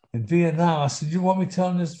in Vietnam." I said, "You want me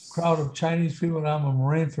telling this crowd of Chinese people that I'm a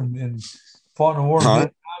Marine and fought in the war in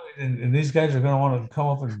Vietnam, and these guys are going to want to come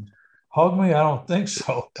up and hug me? I don't think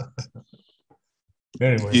so."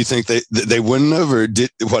 Anyway, you think they wouldn't have, or did?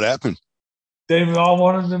 What happened? They all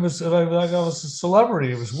wanted them like I was a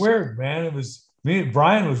celebrity. It was weird, man. It was me.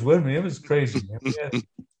 Brian was with me. It was crazy, man.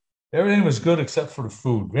 Everything was good except for the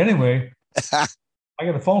food. Anyway, I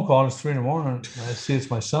get a phone call. It's 3 a.m. And I see it's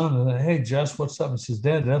my son. And I said, "Hey, Jess, what's up?" He says,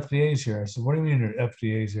 "Dad, the FDA's here." I said, "What do you mean the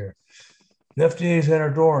FDA's here?" "The FDA's at our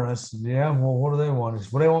door." And I said, "Yeah, well, what do they want?" He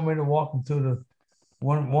said, "Well, they want me to walk them through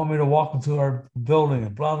want me to walk into our building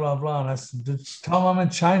and blah, blah, blah." And I said, "Tell them I'm in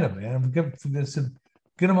China, man." I said,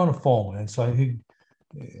 "Get him on the phone, man." So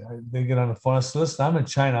they get on the phone. I said, listen, I'm in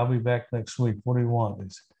China. I'll be back next week. What do you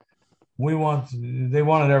want? They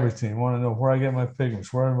wanted everything. They want to know where I get my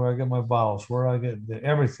pigments, where I get my bottles, where I get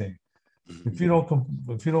everything. If you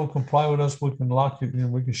don't comply with us, we can lock you.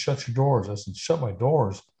 We can shut your doors. I said, shut my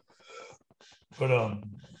doors. But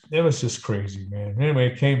it was just crazy, man.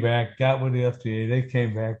 Anyway, came back, got with the FDA. They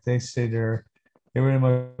came back. They stayed there. They were in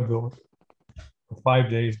my building for 5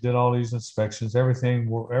 days. Did all these inspections. Everything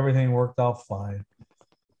worked out fine.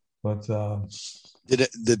 But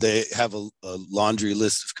did they have a laundry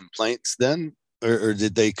list of complaints then, or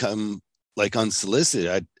did they come like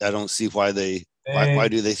unsolicited? I don't see why why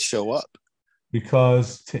do they show up?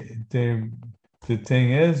 Because the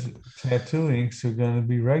thing is, tattoo inks are going to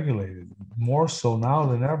be regulated more so now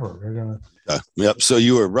than ever. They're going to. Yep. So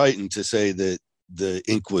you were right to say that the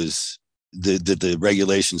ink was the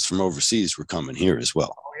regulations from overseas were coming here as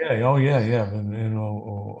well. Oh yeah. And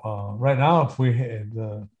right now, if we had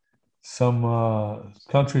some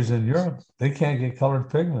countries in Europe, they can't get colored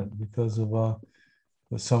pigment because of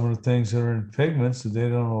some of the things that are in pigments that they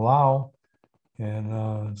don't allow.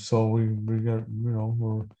 And so we got,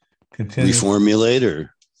 we're continuing. Reformulate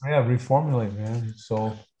or? Yeah, reformulate, man.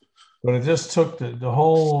 So, but it just took the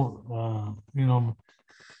whole,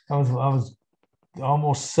 I was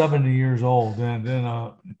almost 70 years old. And then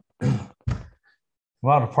I'm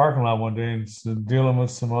out of the parking lot one day and dealing with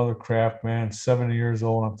some other crap, man, 70 years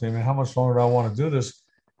old. I'm thinking, man, how much longer do I want to do this?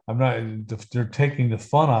 They're taking the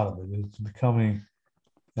fun out of it. It's becoming.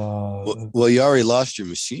 Well, you already lost your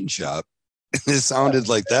machine shop. It sounded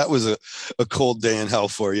like that was a cold day in hell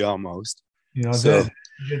for you almost. So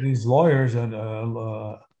these lawyers and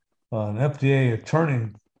an FDA attorney,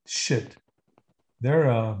 shit,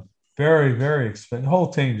 they're very, very expensive. The whole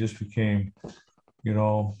thing just became,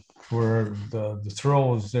 where the thrill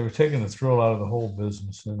was, they were taking the thrill out of the whole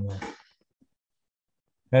business, and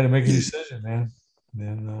had to make a decision, man.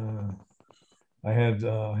 And I had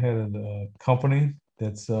a company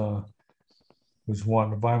that's was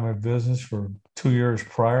wanting to buy my business for 2 years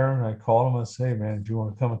prior. And I called him. I said, hey, man, do you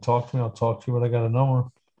want to come and talk to me? I'll talk to you, but I got a number.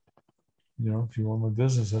 If you want my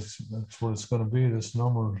business, that's what it's going to be, this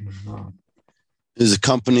number. There's a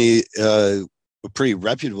company, a pretty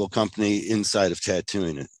reputable company inside of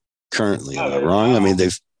tattooing currently. Am I wrong? I mean,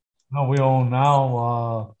 we own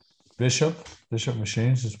now Bishop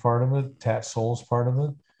Machines is part of it. Tat Soul is part of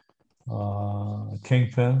it.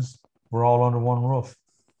 Kingpins. We're all under one roof.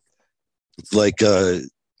 It's like a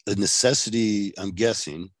necessity, I'm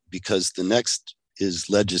guessing, because the next is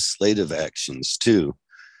legislative actions too.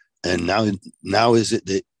 And now is it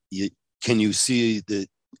that can you see that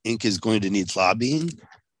ink is going to need lobbying?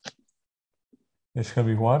 It's going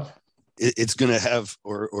to be what? It's going to have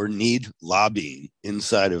or need lobbying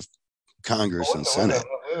inside of Congress and Senate.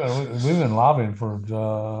 We've been lobbying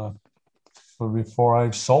for before I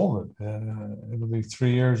sold it. And it'll be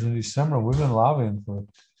 3 years in December. We've been lobbying for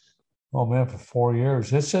 4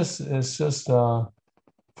 years. It's just more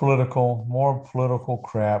political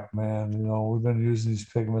crap, man. We've been using these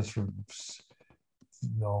pigments for,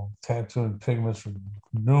 tattooing pigments for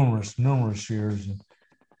numerous years,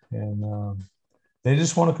 and they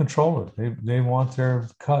just want to control it. They want their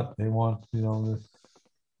cut. They want,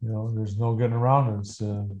 there's no getting around it. It's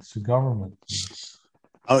the government.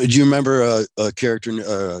 Do you remember a character,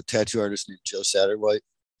 a tattoo artist named Joe Satterwhite?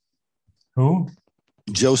 Who?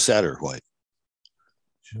 Joe Satterwhite.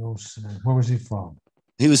 Where was he from?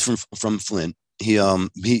 He was from Flint.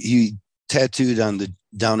 He tattooed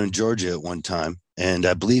down in Georgia at one time, and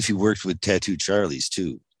I believe he worked with Tattoo Charlie's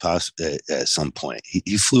too, possibly at some point.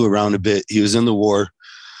 He flew around a bit. He was in the war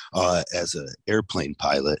as an airplane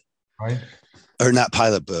pilot, right? Or not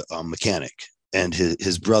pilot, but mechanic. And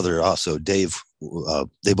his brother also, Dave.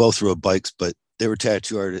 They both rode bikes, but they were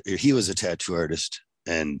tattoo artists. He was a tattoo artist,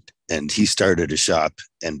 and he started a shop,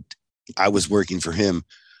 and I was working for him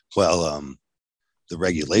while the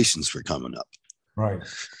regulations were coming up. Right.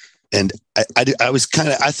 And I was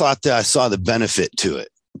I thought that I saw the benefit to it.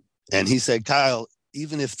 And he said, Kyle,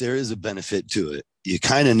 even if there is a benefit to it, you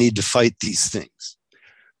kind of need to fight these things,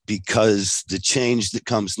 because the change that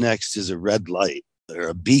comes next is a red light or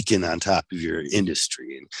a beacon on top of your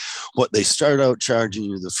industry. And what they start out charging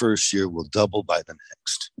you the first year will double by the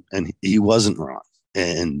next. And he wasn't wrong.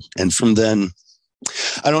 And from then,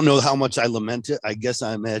 I don't know how much I lament it. I guess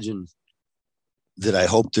I imagine that I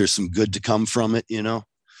hope there's some good to come from it, you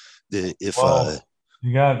got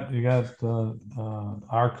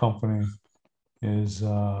our company is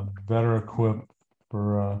better equipped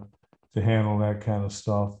for to handle that kind of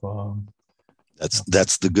stuff.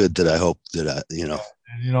 That's the good that I hope that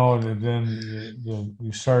And then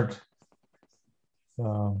you start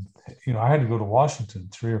I had to go to Washington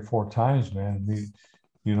 3 or 4 times, man. The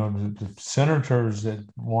senators that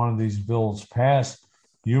wanted these bills passed,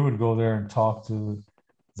 you would go there and talk to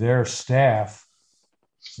their staff.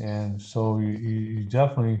 And so you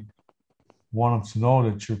definitely want them to know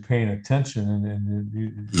that you're paying attention, and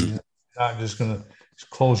you're not just going to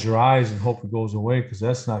close your eyes and hope it goes away, because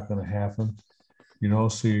that's not going to happen.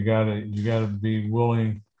 So you gotta be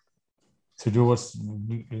willing to do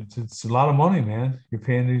it's a lot of money, man. You're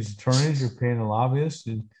paying these attorneys, you're paying the lobbyists,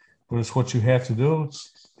 but it's what you have to do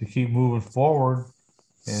to keep moving forward,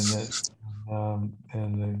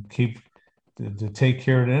 and keep to take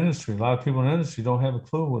care of the industry. A lot of people in the industry don't have a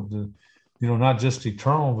clue what not just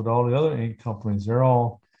Eternal, but all the other ink companies. We're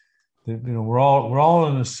all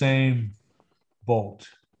in the same boat.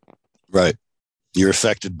 Right. You're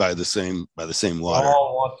affected by the same water.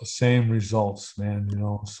 All want the same results, man.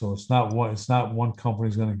 So it's not one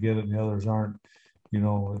company's going to get it and the others aren't.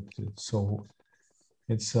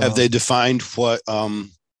 It's. Have they defined what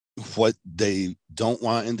they don't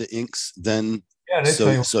want in the inks? Then, yeah,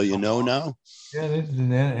 so now. Yeah,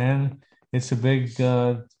 and it's a big.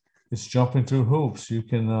 It's jumping through hoops. You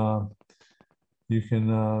can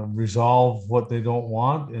resolve what they don't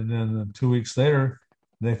want, and then 2 weeks later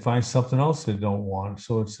they find something else they don't want.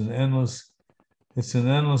 So it's an endless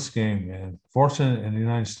game, man. Fortunately, in the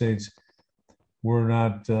United States, we're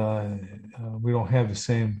not, we don't have the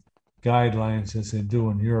same guidelines as they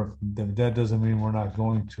do in Europe. That doesn't mean we're not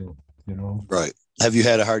going to, Right. Have you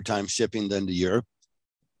had a hard time shipping then to Europe?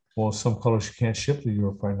 Well, some colors you can't ship to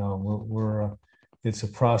Europe right now. It's a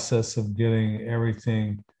process of getting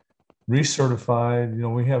everything recertified.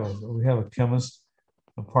 We have a chemist,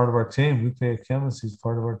 a part of our team. We pay a chemist. He's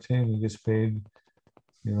part of our team. He gets paid,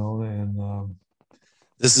 and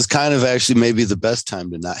this is kind of actually maybe the best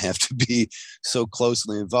time to not have to be so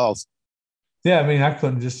closely involved. Yeah, I mean, I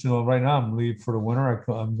couldn't just, right now I'm leave for the winter.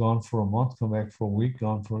 I'm gone for a month, come back for a week,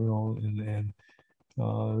 gone for, and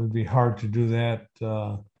it'd be hard to do that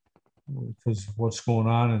because what's going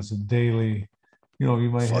on is a daily,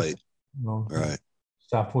 you might fight. Have to, right.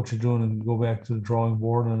 Stop what you're doing and go back to the drawing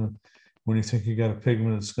board. And when you think you got a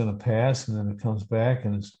pigment that's going to pass, and then it comes back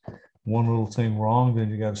and it's one little thing wrong,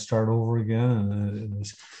 then you got to start over again. And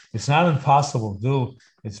it's not impossible to do.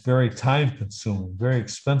 It's very time consuming, very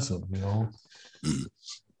expensive,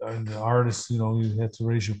 And the artists, you have to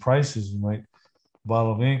raise your prices. You might, a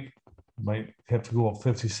bottle of ink might have to go up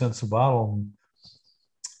 50 cents a bottle. And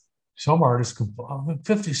some artists can,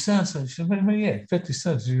 50 cents. I said, yeah, 50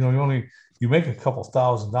 cents. You make a couple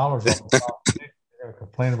 $1,000 off the top. You're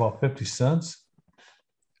complain about 50 cents.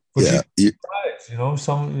 But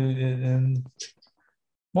some, and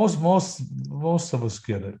most of us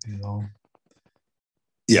get it,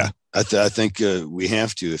 Yeah, I think we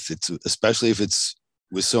have to, especially if it's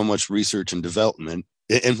with so much research and development.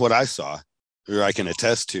 And what I saw, or I can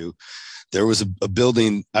attest to, there was a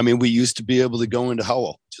building. I mean, we used to be able to go into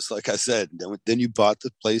Howell, just like I said. Then you bought the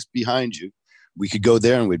place behind you. We could go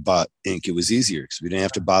there and we'd bought ink. It was easier because we didn't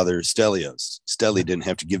have to bother Stelios. Steli didn't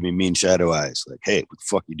have to give me mean shadow eyes. Like, hey, what the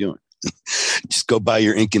fuck are you doing? Just go buy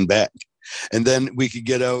your ink and back. And then we could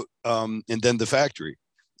get out, and then the factory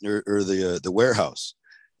or the warehouse.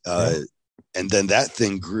 And then that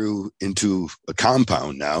thing grew into a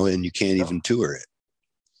compound now, and you can't even tour it.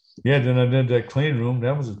 Yeah, then I did that clean room.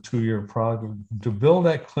 That was a 2-year project. To build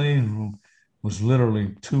that clean room was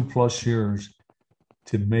literally 2+ years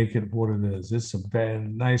to make it what it is. It's the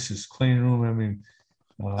nicest clean room. I mean,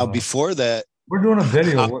 now before that, we're doing a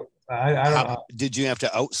video. Did you have to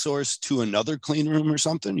outsource to another clean room or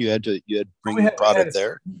something? You had to bring the product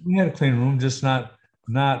there. We had a clean room, just not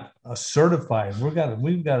a certified. We've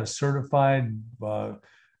got a certified,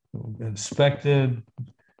 inspected,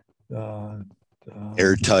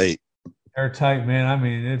 airtight, man. I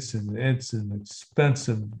mean, it's an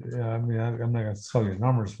expensive. I mean, I'm not going to tell you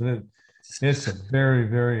numbers, but it's a very,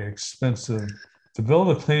 very expensive to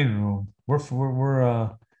build a clean room. We're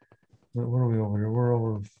what are we over here?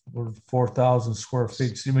 We're 4,000 square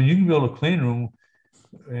feet. I mean, you can build a clean room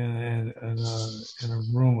in a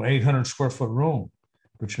room, 800 square foot room,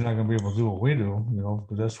 but you're not going to be able to do what we do,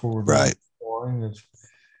 because that's what we're doing. Right. It's,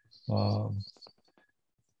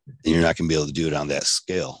 you're not going to be able to do it on that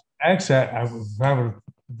scale. Actually, if I would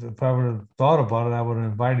have thought about it, I would have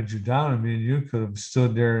invited you down, and me and you could have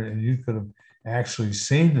stood there and you could have actually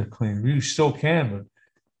seen the clean room. You still can, but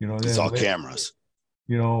it's all cameras.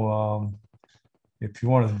 If you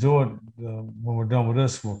want to do it, when we're done with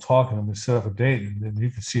this, we'll talk and we'll set up a date, and then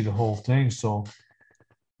you can see the whole thing. So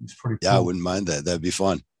it's pretty cool. Yeah, I wouldn't mind that. That'd be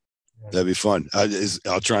fun. That'd be fun.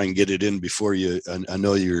 I'll try and get it in before you. I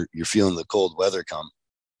know you're feeling the cold weather come.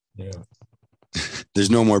 Yeah. There's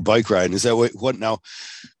no more bike riding. Is that what now?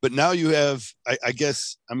 But now you have. I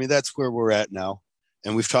guess. I mean, that's where we're at now,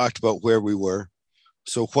 and we've talked about where we were.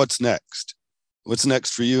 So what's next? What's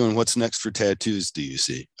next for you, and what's next for tattoos? Do you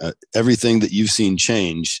see everything that you've seen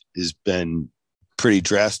change has been pretty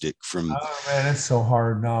drastic? From man, it's so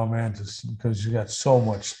hard now, man, just because you got so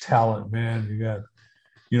much talent, man. You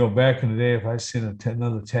got, back in the day, if I seen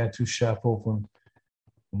another tattoo shop open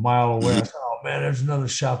a mile away, I said, "Oh man, there's another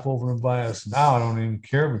shop opening by us." Now I don't even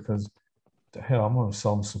care because the hell, I'm going to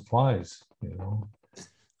sell them supplies,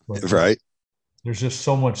 But right. There's just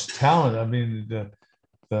so much talent. I mean,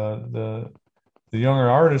 the younger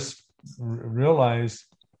artists realize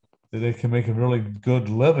that they can make a really good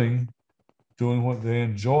living doing what they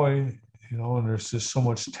enjoy, and there's just so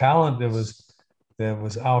much talent that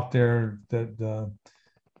was out there that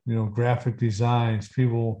graphic designs,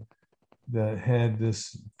 people that had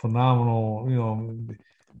this phenomenal,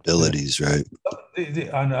 abilities, right?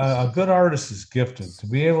 A good artist is gifted to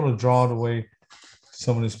be able to draw the way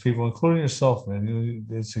some of these people, including yourself, man.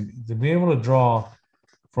 To be able to draw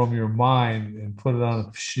from your mind and put it on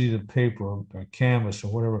a sheet of paper or a canvas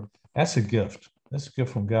or whatever. That's a gift. That's a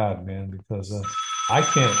gift from God, man. Because I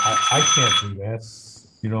can't do that.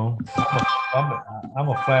 I'm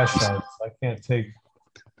a flash artist.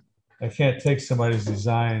 I can't take somebody's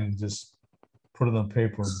design and just put it on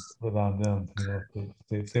paper and put it on them.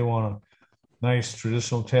 If they want a nice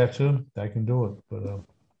traditional tattoo, I can do it. But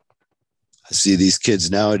I see these kids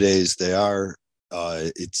nowadays. They are.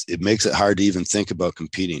 It makes it hard to even think about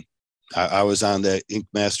competing. I was on that Ink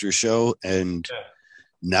Master show, and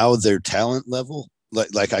now their talent level,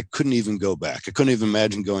 like I couldn't even go back. I couldn't even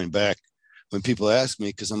imagine going back when people ask me,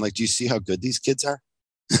 because I'm like, do you see how good these kids are?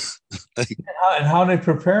 And how they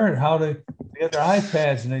prepare it, how they get their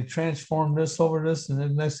iPads and they transform this over this, and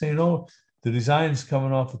then next thing you know, the design's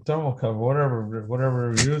coming off a thermal cover,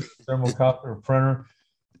 whatever you use, thermal cover or printer,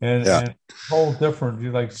 and whole different.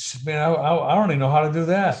 You're like, man, I don't even know how to do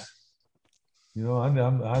that.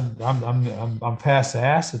 I'm past the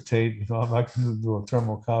acetate. I can do a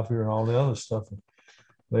thermal copier and all the other stuff and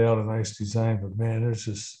lay out a nice design. But man, there's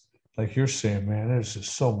just, like you're saying, man, there's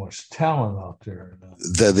just so much talent out there.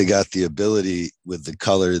 That they got the ability with the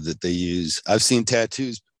color that they use. I've seen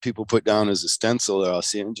tattoos people put down as a stencil, or I'll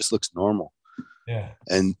see it, and it just looks normal. Yeah.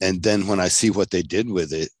 And then when I see what they did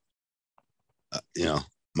with it,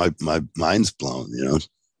 my mind's blown.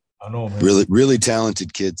 I know, man. Really, really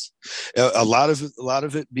talented kids. A lot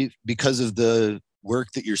of it because of the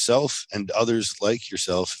work that yourself and others like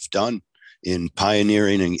yourself have done in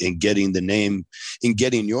pioneering and getting the name, in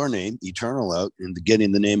getting your name, Eternal, out, and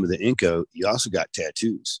getting the name of the ink out. You also got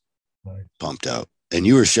tattoos pumped out. And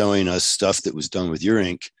you were showing us stuff that was done with your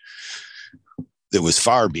ink that was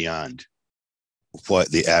far beyond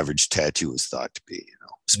what the average tattoo was thought to be,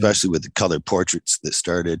 especially with the color portraits that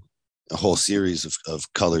started a whole series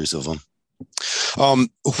of colors of them.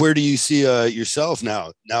 Where do you see yourself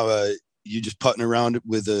now? Now you just putting around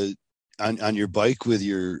with on your bike with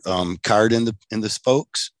your card in the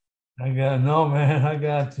spokes? I got all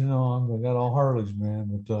Harleys,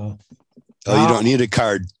 man. But you don't need a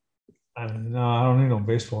card. No, I don't need no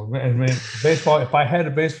baseball. I mean, baseball. If I had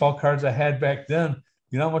the baseball cards I had back then,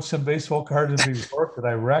 you know how much some baseball cards would be worth that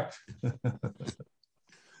I wrecked.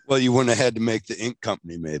 Well, you wouldn't have had to make the ink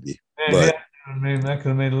company, maybe. But I could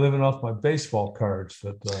have made a living off my baseball cards.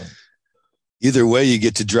 But either way, you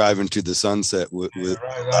get to drive into the sunset with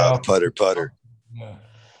putter. Yeah.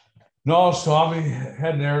 No, so I'll be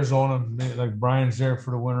heading to Arizona. Like Brian's there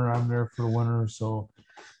for the winter, I'm there for the winter. So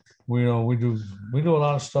we do a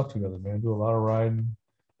lot of stuff together, man. Do a lot of riding.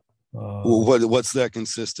 Well, what's that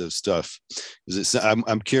consist of stuff? Is it?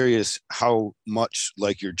 I'm curious how much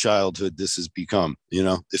like your childhood this has become.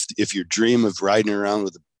 If your dream of riding around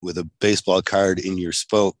with a baseball card in your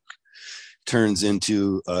spoke turns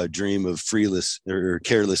into a dream of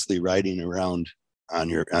carelessly riding around on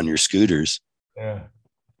your scooters. Yeah.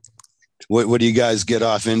 What do you guys get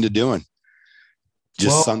off into doing?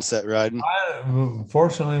 Just sunset riding?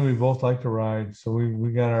 Fortunately, we both like to ride. So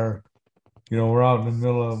we got our, we're out in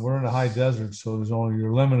the we're in the high desert. So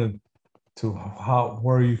you're limited to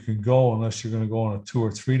where you can go unless you're going to go on a 2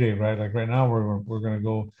 or 3 day ride. Like right now, we're going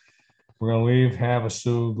to leave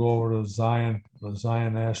Havasu, go over to the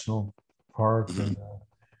Zion National Park,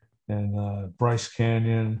 and Bryce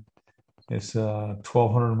Canyon. It's a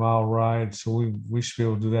 1,200-mile ride, so we should be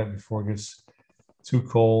able to do that before it gets too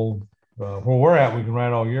cold. Where we're at, we can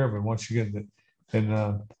ride all year, but once you get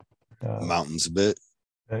in mountains a bit,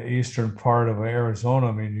 the eastern part of Arizona.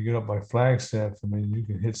 I mean, you get up by Flagstaff. I mean, you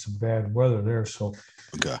can hit some bad weather there. So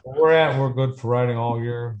Okay. where we're good for riding all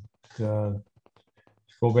year.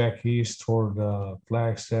 Go back east toward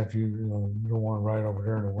Flagstaff. You don't want to ride over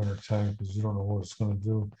there in the wintertime because you don't know what it's going to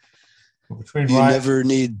do. You never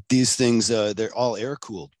need these things. They're all air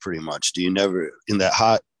cooled pretty much. Do you never, in that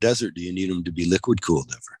hot desert, do you need them to be liquid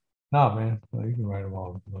cooled ever? No, man. No, you can ride them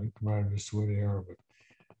all. You can ride them just the way they are. But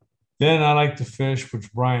then I like to fish,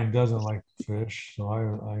 which Brian doesn't like to fish. So I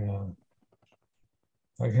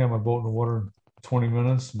can have my boat in the water in 20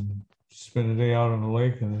 minutes and spend the day out on the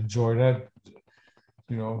lake and enjoy that.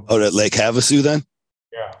 Oh, that Lake Havasu then?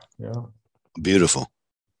 Yeah, yeah. Beautiful.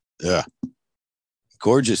 Yeah.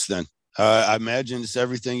 Gorgeous then. I imagine it's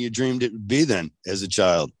everything you dreamed it would be then as a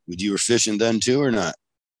child. You were fishing then too or not?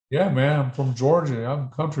 Yeah, man. I'm from Georgia. I'm a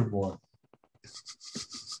country boy.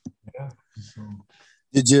 Yeah. So.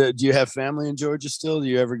 Do you have family in Georgia still? Do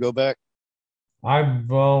you ever go back?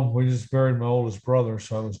 We just buried my oldest brother,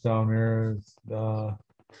 so I was down there.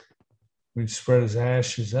 We spread his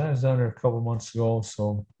ashes. I was down there a couple of months ago.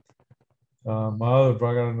 So my other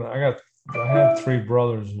brother, I had three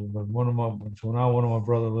brothers, but one of my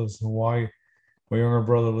brothers lives in Hawaii. My younger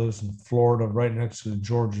brother lives in Florida, right next to the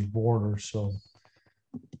Georgia border. So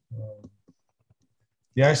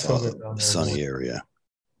yeah, I still get down there. Sunny area.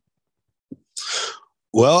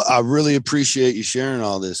 Well, I really appreciate you sharing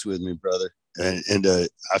all this with me, brother. And I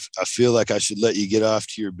feel like I should let you get off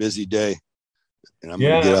to your busy day. And I'm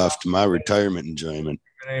going to get off to my retirement enjoyment.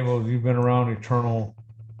 You've been around Eternal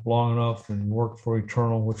long enough and worked for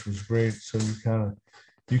Eternal, which was great. So you kind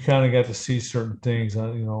of got to see certain things,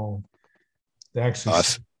 actually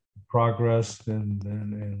progress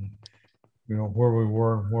and where we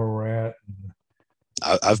were, where we're at.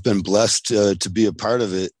 I've been blessed to be a part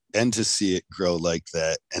of it and to see it grow like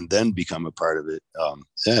that and then become a part of it.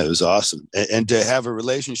 It was awesome. And to have a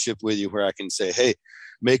relationship with you where I can say, hey,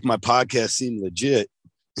 make my podcast seem legit.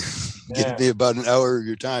 Give me about an hour of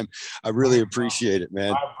your time. I really appreciate it,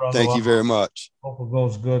 man. Thank you very much. Hope it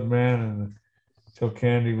goes good, man. And tell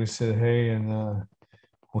Candy we said hey, and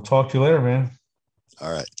we'll talk to you later, man.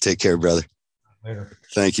 All right. Take care, brother. Later.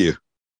 Thank you.